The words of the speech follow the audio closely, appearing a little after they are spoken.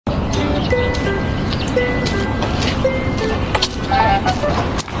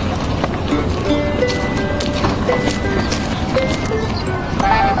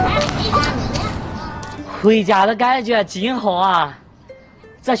回家的感觉真好啊！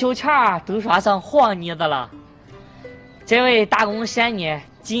这小钱都刷上黄泥的了。这位打工闪妮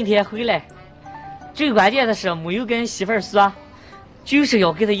今天回来，最关键的是没有跟媳妇儿说，就是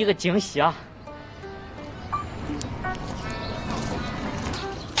要给她一个惊喜啊！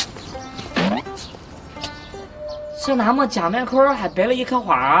这哪么家门口还摆了一棵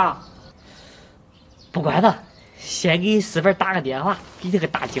花啊？不管他，先给媳妇儿打个电话，给她个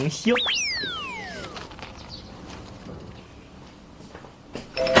大惊喜。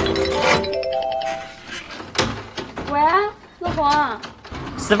喂，老公。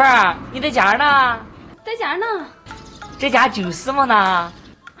媳妇儿，你在家呢？在家呢。这家就什么呢？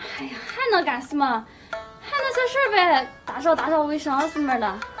哎呀，还能干什么？还能小事呗，打扫卫生什么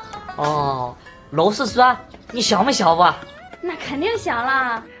的。哦，老实说，你想不想我？那肯定想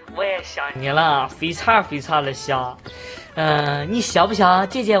啦。我也想你了，非常非常的想。你想不想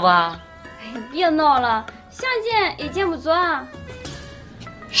见见我？哎呀，别闹了，想见也见不着啊。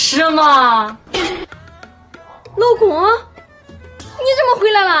是吗？老公，你怎么回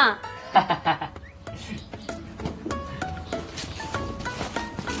来了？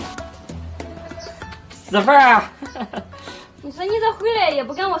媳妇儿，你说你这回来也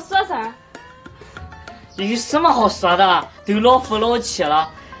不跟我说声。有什么好说的？都老夫老妻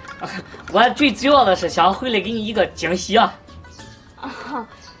了，我最主要的是想回来给你一个惊喜啊！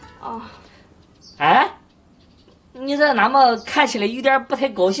哦，哎，你这哪么看起来有点不太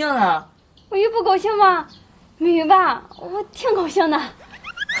高兴呢？我有不高兴吗？没有吧，我挺高兴的。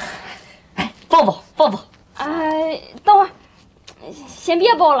哎，抱抱抱抱。哎，等会儿，先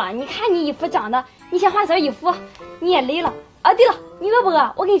别抱了。你看你衣服脏的，你先换身衣服。你也累了啊？对了，你饿不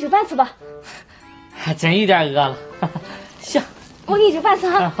饿？我给你煮饭吃吧。还真有点饿了。行，我给你煮饭吃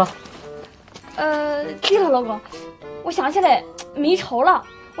哈。好。对了，老公，我想起来没炒了，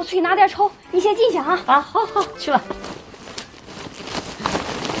我出去拿点炒，你先进去哈。啊，好好，去吧。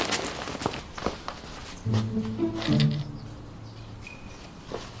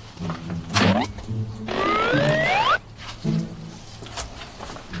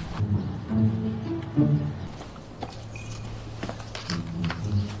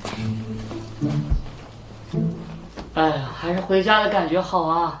哎呀，还是回家的感觉好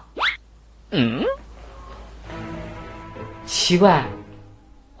啊。奇怪，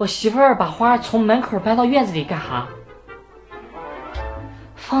我媳妇儿把花从门口搬到院子里干啥？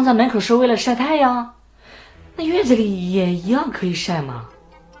放在门口是为了晒太阳？那院子里也一样可以晒吗？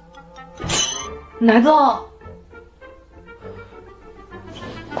难道？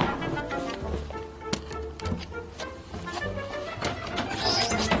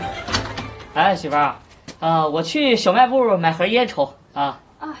哎，媳妇儿，我去小卖部买盒烟抽啊。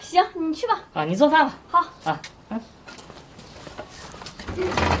啊，行，你去吧。啊，你做饭吧。好。啊，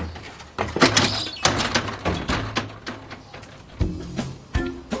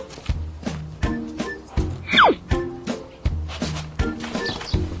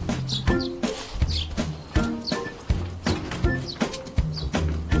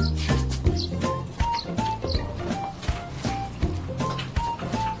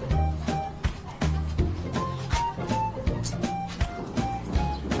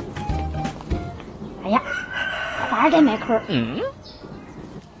哎呀，花在门口。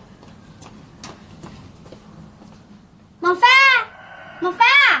孟凡，孟凡，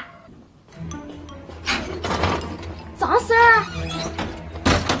张婶儿，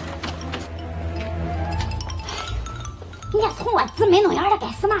你还冲我直眉弄眼的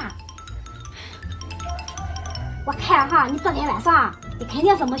干什么？我看哈，你昨天晚上你肯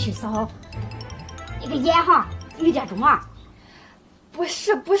定是没洗手，你个眼哈有点肿啊。不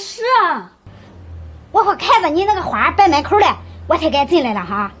是啊，我可看着你那个花摆门口了，我才敢进来了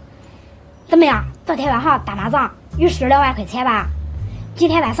哈。怎么样？昨天晚上打麻将又输2万块钱吧？今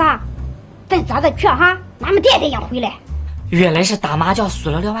天晚上咱找着去哈，俺们点样回来。原来是打麻将输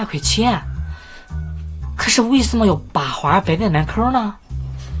了2万块钱，可是为什么要把花摆在门口呢？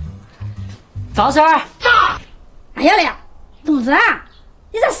张婶儿，哎呀嘞，东子，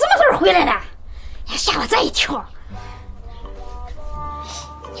你这什么时候回来的？吓我这一跳！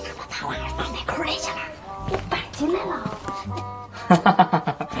你可把把花放门口来去了，我搬进来了。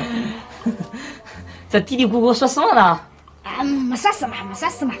这嘀嘀咕咕说什么呢？啊，没说什么，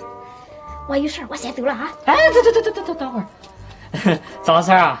我有事，我先走了哈。哎，等会儿，张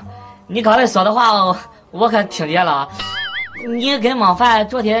婶儿，你刚才说的话我可听见了。你跟孟凡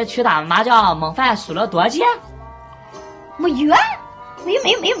昨天去打麻将，孟凡输了多少钱？没有。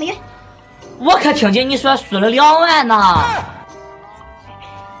我可听见你说输了2万呢。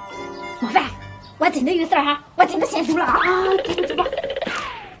莫凡，我真的有事儿哈，我真的先走了啊！走吧。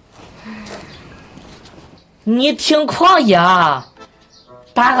你挺狂野啊，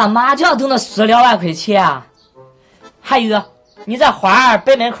打个麻将都能输2万块钱。还有，你这花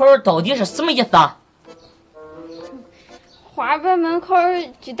摆门口到底是什么意思啊？花摆门口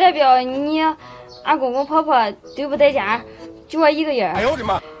就代表你俺公公婆婆都不在家，就我一个人。哎呦我的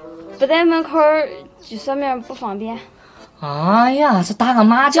妈！不在门口就说明不方便。哎呀，这打个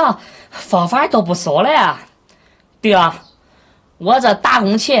麻将方法都不少了。对啊，我这打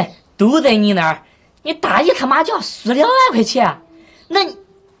工钱都在你那儿，你打一颗麻将输2万块钱，那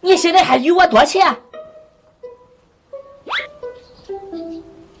你现在还有我多钱？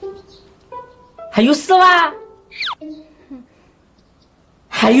还有4万？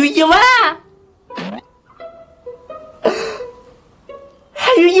还有1万？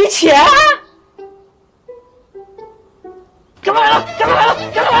还有1000？